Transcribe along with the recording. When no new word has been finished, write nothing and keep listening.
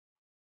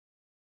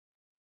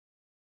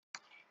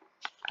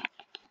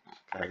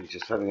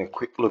Just having a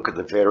quick look at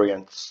the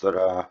variants that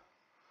are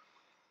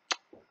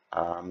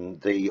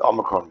the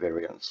Omicron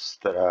variants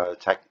that are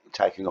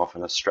taking off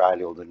in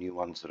Australia, or the new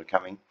ones that are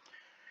coming.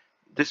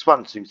 This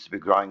one seems to be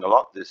growing a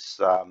lot, this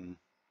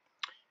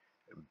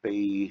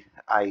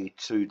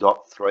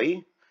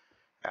BA.2.3,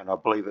 and I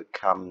believe it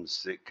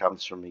comes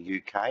from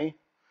the UK.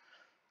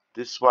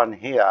 This one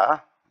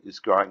here is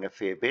growing a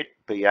fair bit,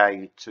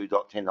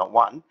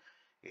 BA.2.10.1.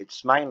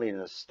 It's mainly in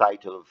the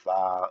state of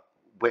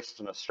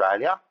Western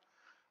Australia,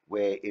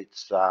 where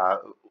its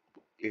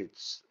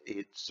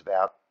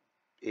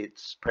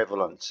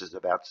prevalence is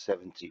about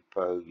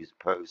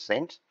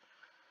 70%.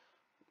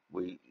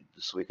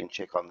 So we can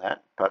check on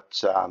that,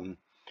 but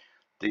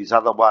these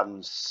other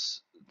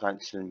ones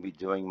don't seem to be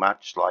doing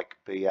much, like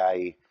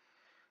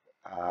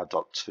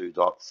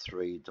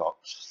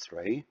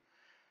BA.2.3.3.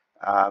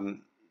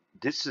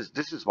 This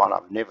is one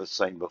I've never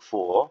seen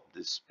before.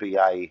 This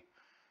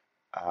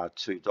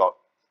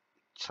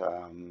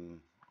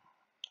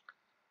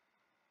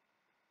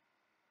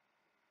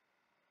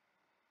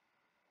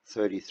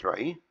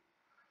BA.2.33.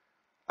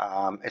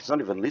 It's not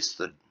even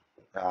listed.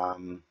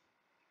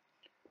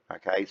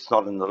 Okay, it's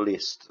not in the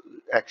list.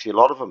 Actually, a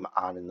lot of them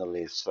aren't in the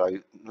list.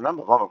 So the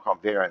number of Omicron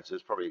variants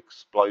has probably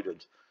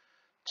exploded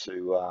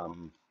to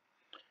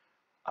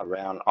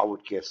around, I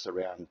would guess,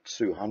 around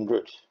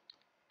 200.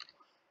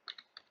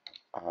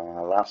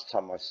 Last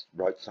time I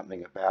wrote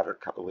something about it a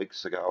couple of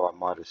weeks ago, I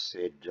might have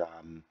said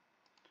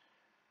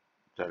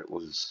that it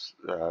was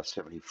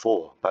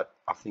 74, but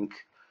I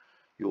think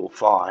you'll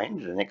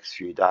find in the next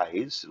few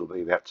days it'll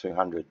be about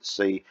 200.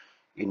 See,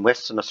 in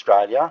Western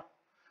Australia,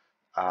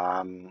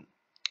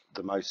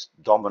 the most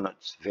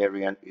dominant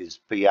variant is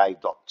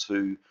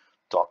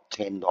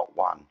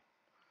BA.2.10.1,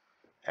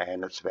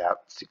 and it's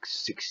about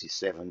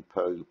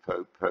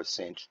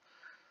 67%.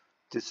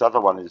 This other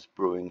one is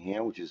brewing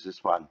here, which is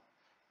this one,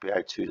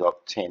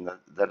 BA.2.10.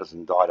 That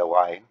hasn't died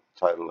away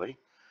totally,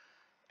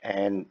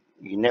 and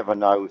you never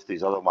know with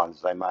these other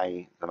ones. They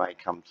may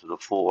come to the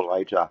fore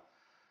later.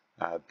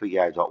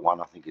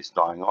 BA.1 I think is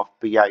dying off.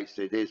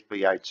 So there's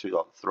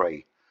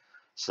BA.2.3,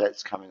 so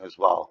that's coming as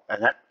well,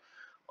 and that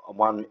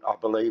one I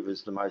believe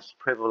is the most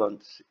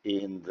prevalent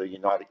in the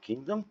United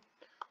Kingdom.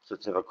 So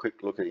let's have a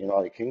quick look at the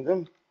United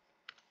Kingdom.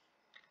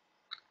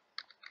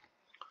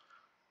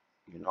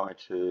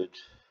 United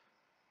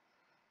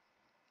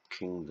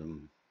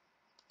Kingdom.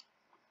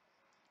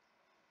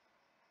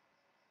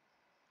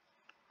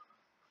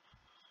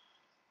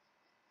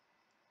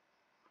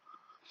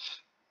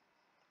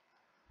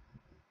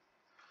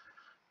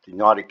 The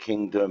United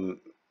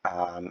Kingdom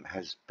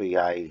has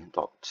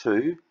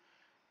BA.2,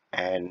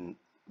 and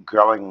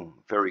growing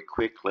very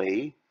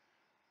quickly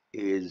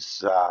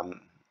is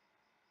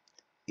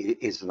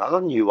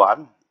another new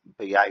one,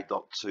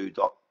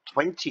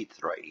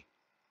 BA.2.23.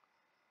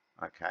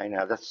 Okay,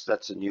 now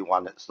that's a new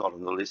one that's not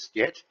on the list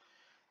yet.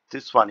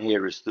 This one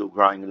here is still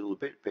growing a little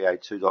bit,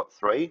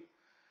 BA.2.3,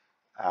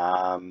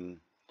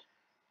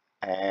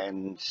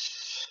 and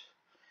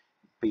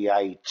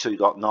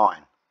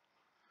BA.2.9.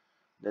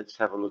 Let's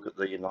have a look at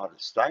the United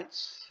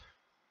States.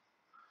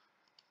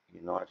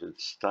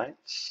 United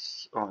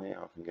States. Oh yeah,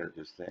 I can get it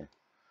just there.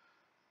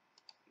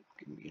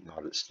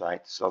 United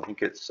States. I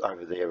think it's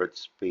over there.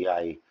 It's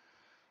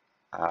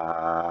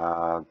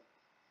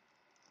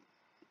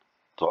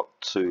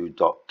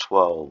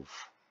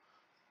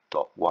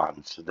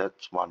BA.2.12.1. So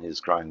that one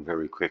is growing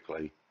very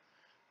quickly.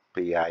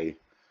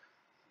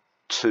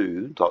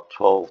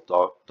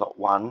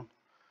 BA.2.12.1.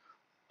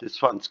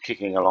 This one's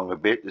kicking along a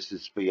bit. This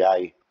is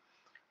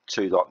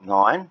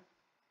BA.2.9.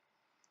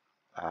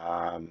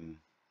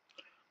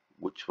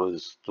 Which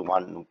was the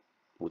one in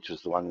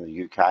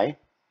the UK,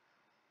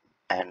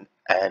 and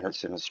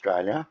it's in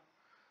Australia.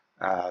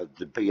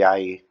 The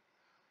BA.1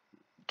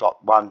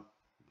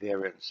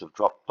 variants have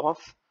dropped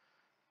off.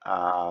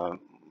 I'm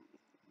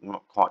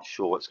not quite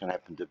sure what's going to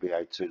happen to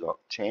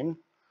BA.2.10.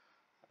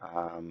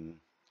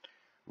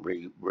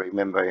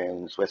 Remember,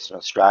 in Western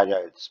Australia,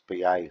 it's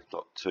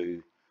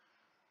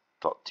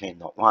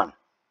BA.2.10.1.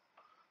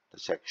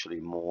 It's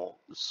actually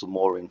some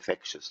more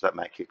infectious. That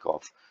may kick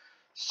off.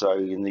 So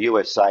in the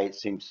USA, it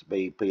seems to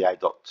be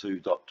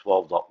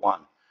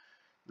BA.2.12.1.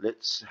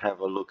 Let's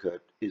have a look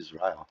at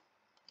Israel.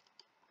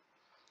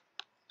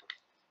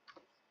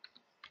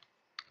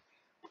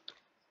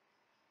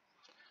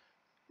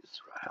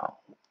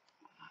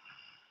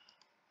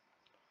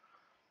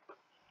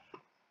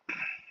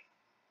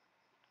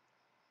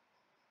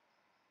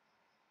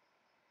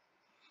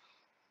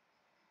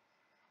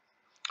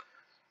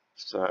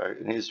 So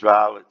in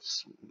Israel,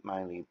 it's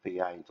mainly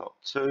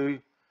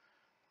BA.2.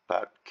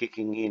 But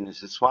kicking in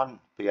is this one,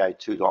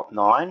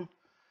 BA.2.9,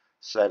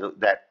 so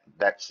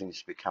that seems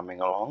to be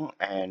coming along,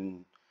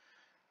 and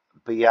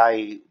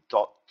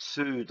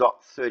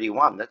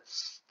BA.2.31,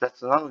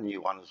 that's another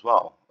new one as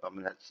well. I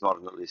mean, that's not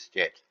on the list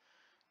yet.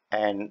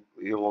 And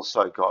you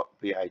also got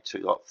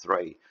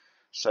BA.2.3.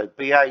 So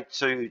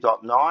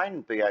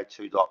BA.2.9,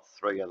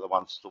 BA.2.3 are the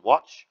ones to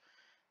watch,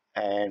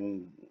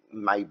 and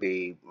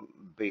maybe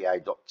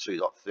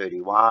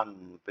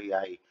BA.2.31,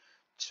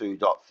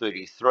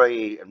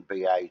 BA.2.33 and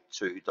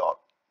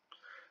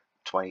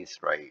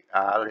BA.2.23.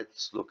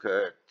 Let's look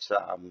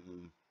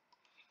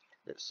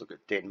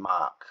at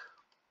Denmark.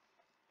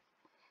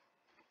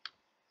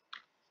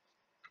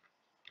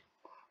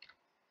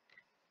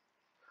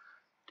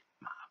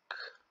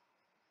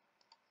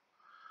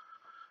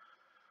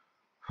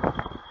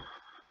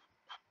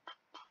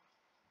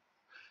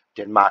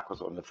 Denmark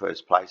was one of the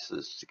first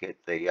places to get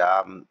the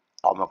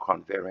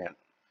omicron variant,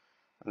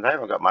 and they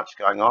haven't got much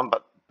going on,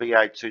 but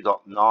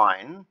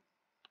BA.2.9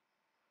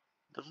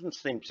 doesn't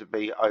seem to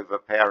be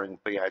overpowering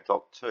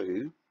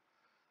BA.2,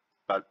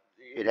 but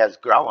it has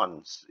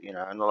grown, you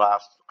know, in the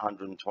last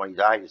 120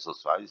 days or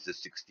so, this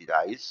is 60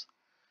 days.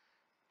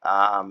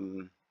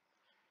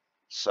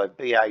 So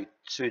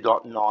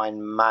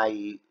BA.2.9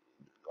 may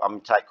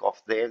take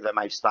off there. They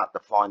may start to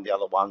find the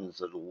other ones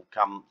that will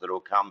come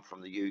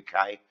from the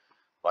UK,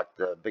 like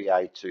the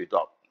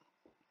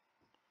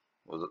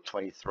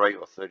BA.2.23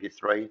 or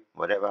 33,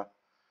 whatever.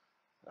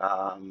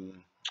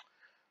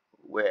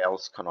 Where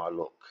else can I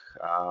look?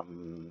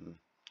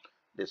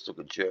 Let's look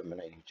at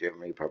Germany.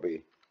 Germany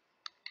probably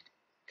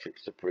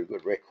keeps a pretty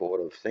good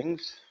record of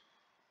things.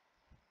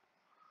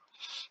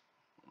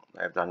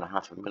 They've done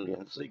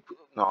 500,000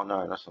 sequences.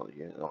 No, that's not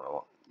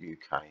the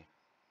UK.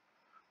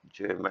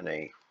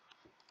 Germany.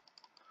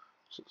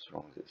 What's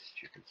wrong with this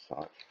stupid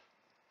site?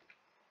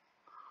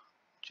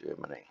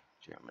 Germany.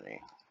 Give me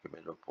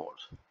the report.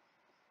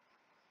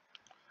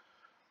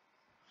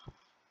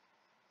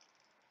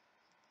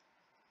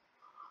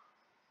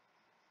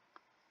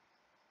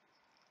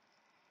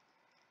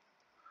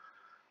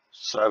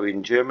 So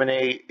in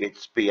Germany,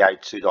 it's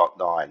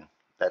BA.2.9.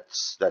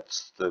 That's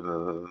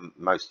the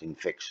most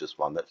infectious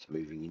one that's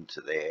moving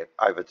into there,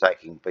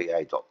 overtaking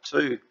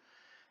BA.2,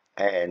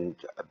 and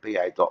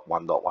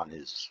BA.1.1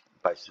 is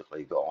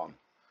basically gone.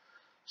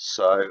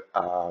 So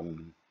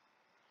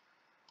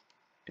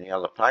any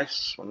other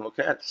place we want to look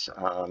at?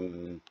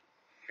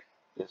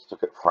 Let's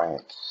look at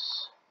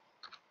France.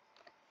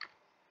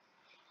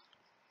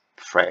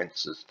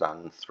 France has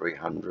done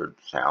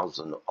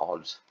 300,000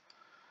 odd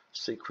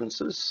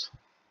sequences.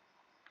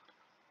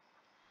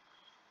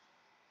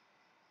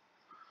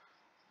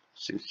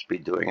 Seems to be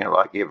doing it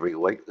like every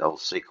week. They'll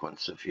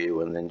sequence a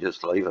few and then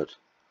just leave it.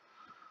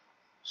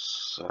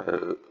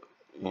 So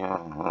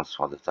yeah, that's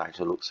why the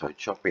data looks so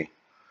choppy.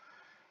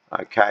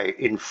 Okay,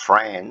 in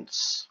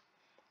France,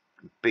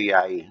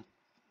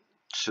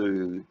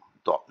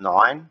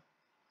 BA.2.9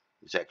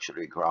 is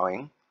actually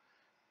growing.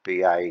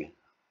 BA.2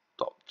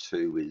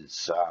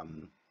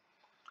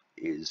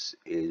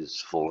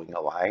 is falling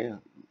away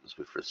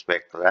with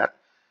respect to that.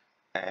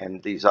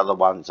 And these other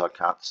ones, I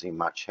can't see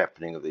much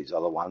happening of these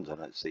other ones. I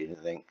don't see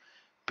anything.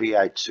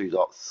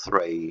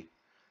 BA.2.3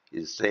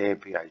 is there.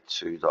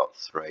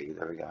 BA.2.3,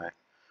 there we go.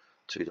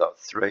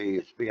 2.3,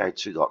 it's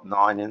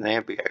BA.2.9 in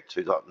there.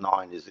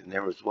 BA.2.9 is in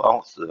there as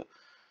well. So,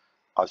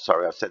 oh,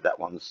 sorry, I said that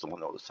one's the one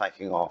that was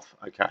taking off.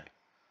 Okay.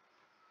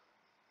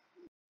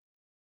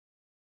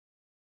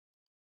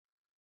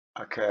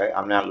 Okay,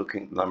 I'm now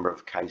looking at the number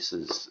of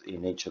cases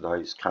in each of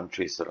those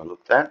countries that I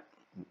looked at,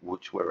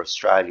 which were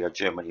Australia,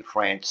 Germany,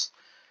 France,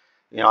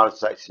 United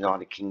States,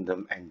 United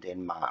Kingdom, and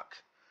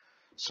Denmark.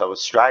 So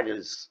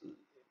Australia's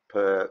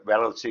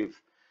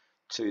relative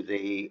to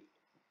the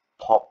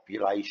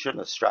population,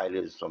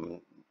 Australia's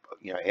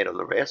ahead of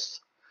the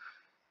rest.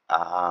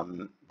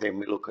 Then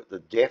we look at the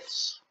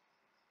deaths.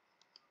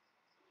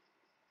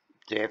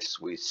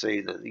 We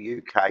see that the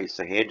UK is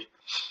ahead.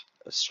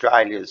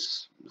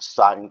 Australia's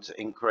starting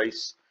to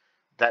increase.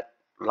 That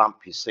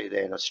lump you see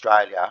there in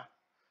Australia,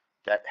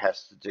 that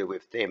has to do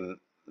with them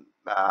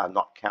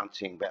not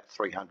counting about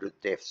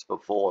 300 deaths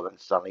before, then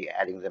suddenly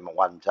adding them in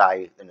one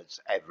day, then it's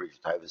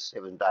averaged over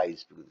 7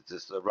 days because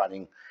it's a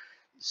running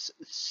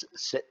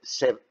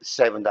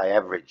 7-day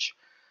average.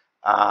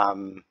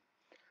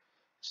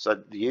 So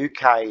the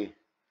UK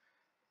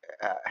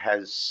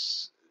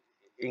has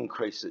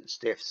increased its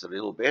deaths a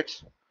little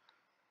bit.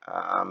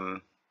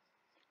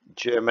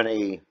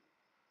 Germany's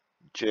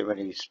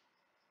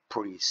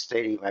pretty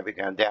steady, maybe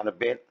going down a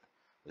bit.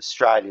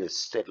 Australia's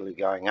steadily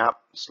going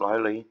up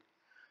slowly.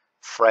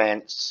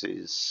 France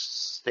is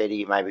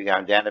steady, maybe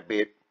going down a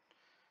bit.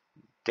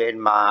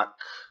 Denmark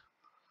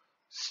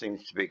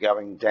seems to be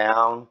going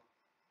down.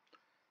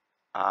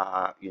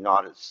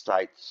 United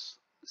States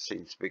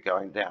seems to be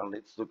going down.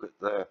 Let's look at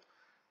the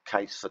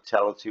case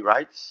fatality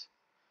rates.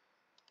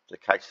 The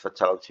case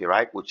fatality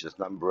rate, which is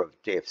number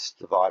of deaths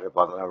divided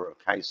by the number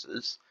of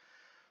cases.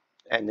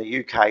 And the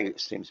UK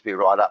seems to be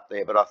right up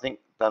there, but I think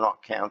they're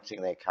not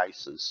counting their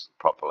cases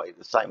properly.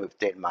 The same with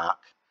Denmark,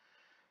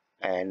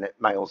 and it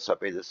may also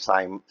be the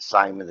same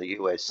in the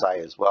USA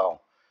as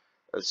well.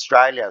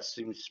 Australia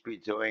seems to be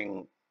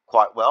doing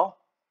quite well,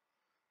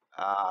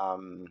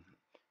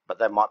 but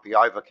they might be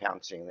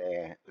overcounting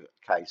their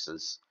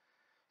cases.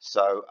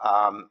 So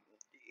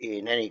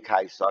in any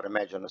case, I'd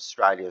imagine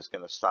Australia is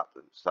going to start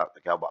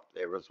to go up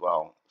there as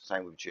well.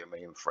 Same with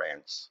Germany and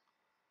France.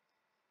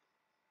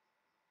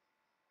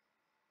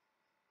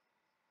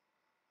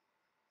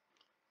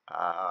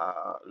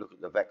 look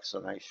at the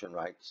vaccination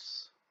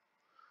rates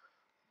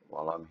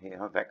while I'm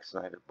here.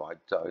 Vaccinated by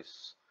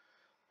dose,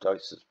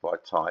 doses by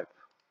type.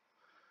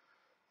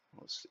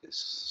 What's this?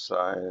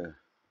 So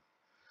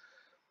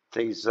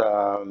these,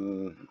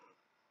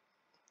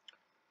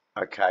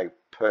 okay,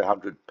 per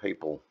 100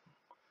 people.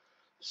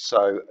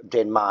 So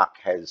Denmark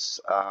has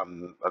a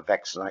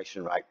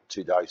vaccination rate,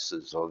 2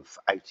 doses of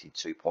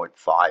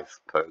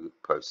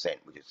 82.5%,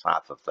 which is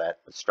half of that.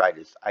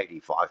 Australia's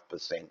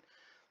 85%.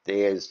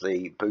 There's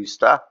the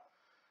booster,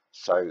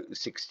 so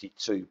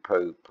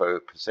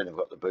 62% have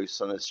got the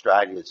booster, and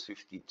Australia's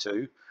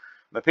 52.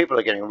 But people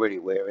are getting really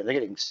wary, and they're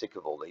getting sick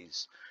of all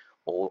these,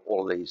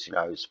 all these, you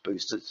know,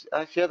 boosters.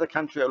 Actually, the other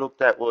country I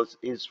looked at was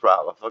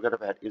Israel. I forgot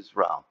about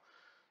Israel.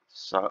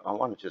 So I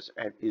want to just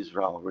add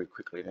Israel very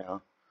quickly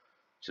now.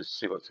 Just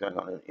see what's going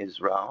on in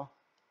Israel.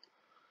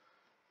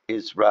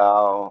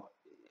 Israel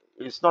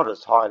is not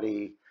as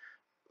highly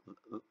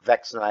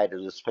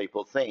vaccinated as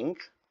people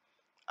think.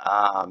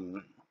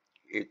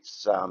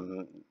 It's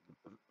the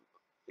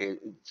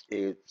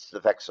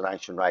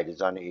vaccination rate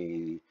is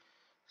only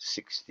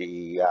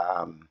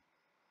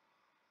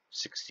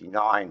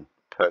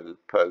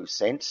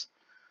 69%.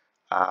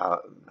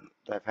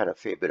 They've had a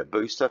fair bit of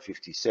booster,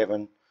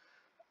 57.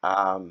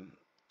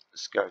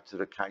 Let's go to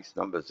the case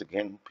numbers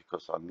again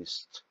because I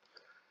missed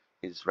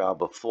Israel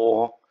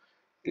before.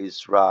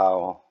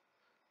 Israel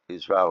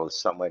is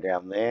somewhere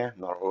down there,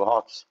 not a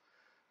lot.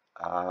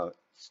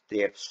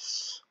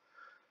 Deaths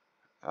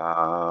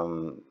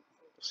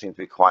seem to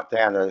be quite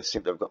down. They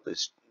seem to have got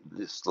this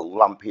little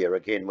lump here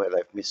again where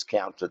they've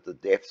miscounted the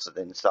deaths and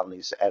then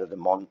suddenly added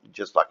them on,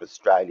 just like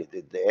Australia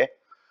did there.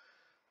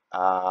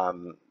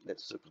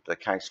 Let's look at the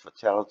case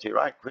fatality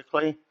rate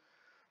quickly.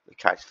 The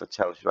case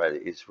fatality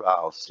rate of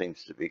Israel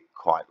seems to be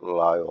quite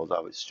low,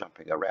 although it's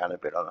jumping around a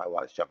bit. I don't know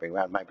why it's jumping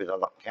around. Maybe they're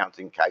not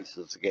counting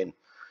cases again.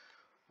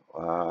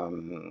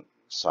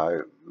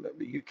 So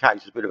the UK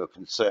is a bit of a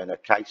concern. A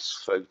case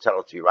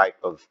fatality rate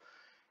of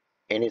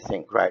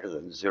anything greater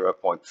than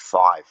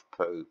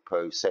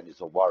 0.5%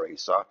 is a worry.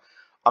 So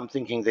I'm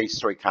thinking these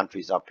 3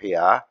 countries up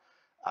here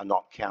are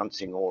not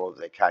counting all of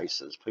their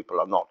cases. People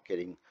are not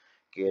getting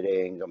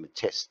them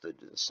tested,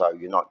 so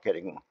you're not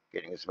getting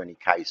as many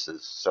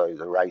cases. So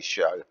the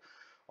ratio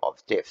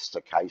of deaths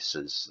to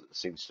cases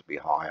seems to be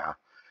higher.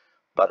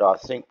 But I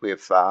think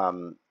with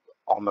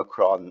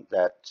Omicron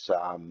that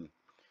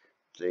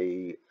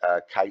the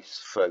case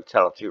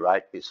fatality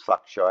rate is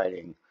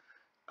fluctuating.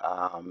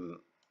 Let me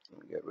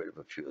get rid of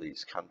a few of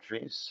these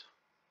countries.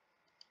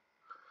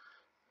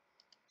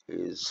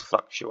 Is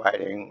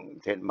fluctuating.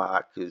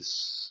 Denmark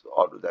is,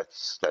 oh,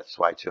 that's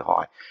way too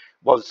high.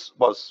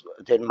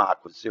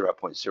 Denmark was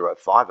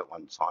 0.05 at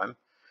one time.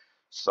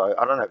 So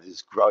I don't know if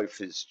this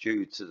growth is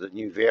due to the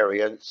new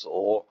variants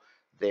or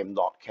them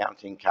not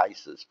counting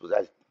cases, but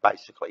they've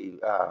basically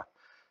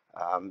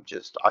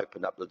just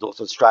opened up the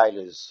doors.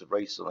 Australia's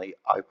recently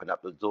opened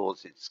up the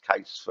doors. Its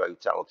case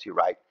fatality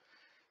rate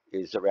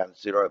is around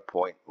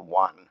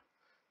 0.1.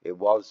 It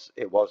was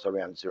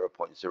around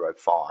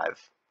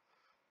 0.05.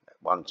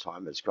 One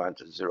time it's grown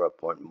to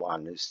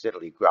 0.1, is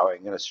steadily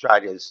growing, and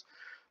Australia's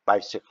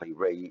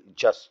basically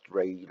just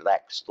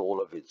relaxed all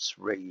of its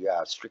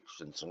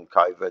restrictions on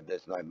COVID.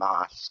 There's no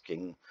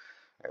masking,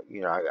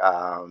 you know,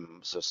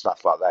 so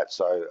stuff like that.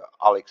 So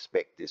I'll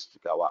expect this to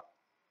go up.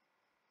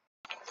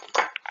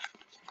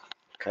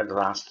 Okay, the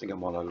last thing I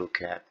want to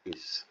look at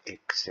is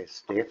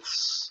excess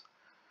deaths.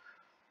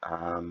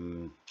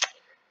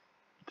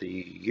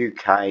 The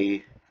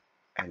UK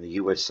and the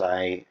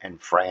USA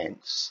and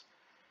France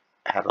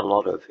had a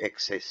lot of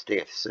excess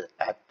deaths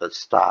at the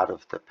start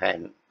of the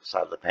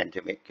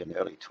pandemic in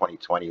early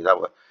 2020. They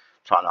were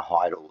trying to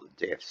hide all the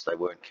deaths. They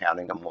weren't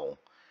counting them all.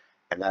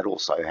 And that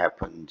also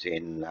happened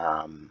in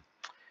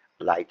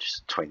late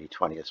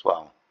 2020 as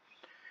well.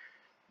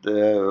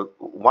 The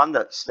one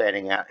that's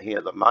standing out here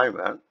at the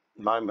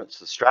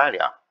moment's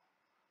Australia.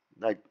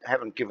 They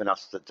haven't given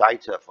us the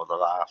data for the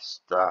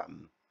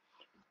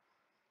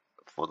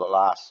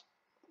last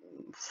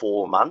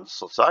 4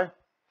 months or so.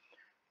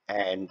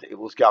 And it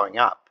was going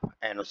up,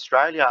 and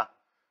Australia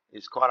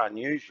is quite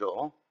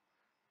unusual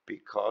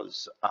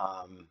because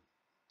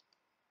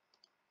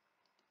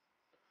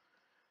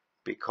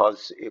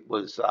it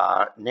was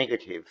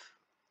negative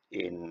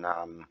in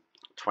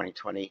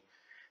 2020.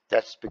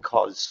 That's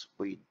because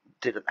we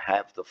didn't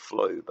have the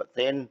flu, but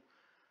then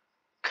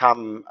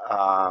come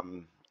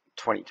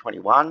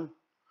 2021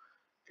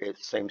 it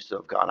seems to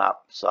have gone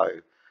up.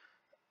 So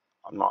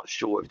I'm not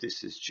sure if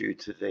this is due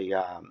to the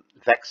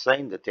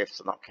vaccine. The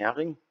deaths are not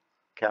counting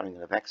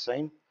the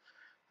vaccine.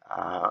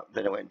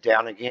 Then it went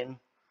down again,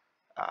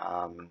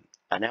 and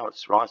now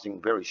it's rising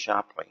very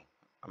sharply.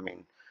 I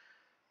mean,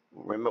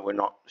 remember, we're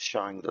not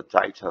showing the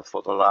data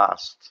for the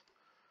last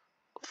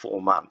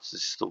 4 months.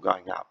 This is still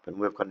going up, and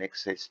we've got an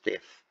excess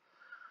death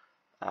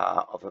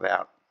of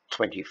about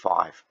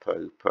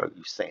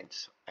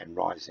 25% and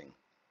rising.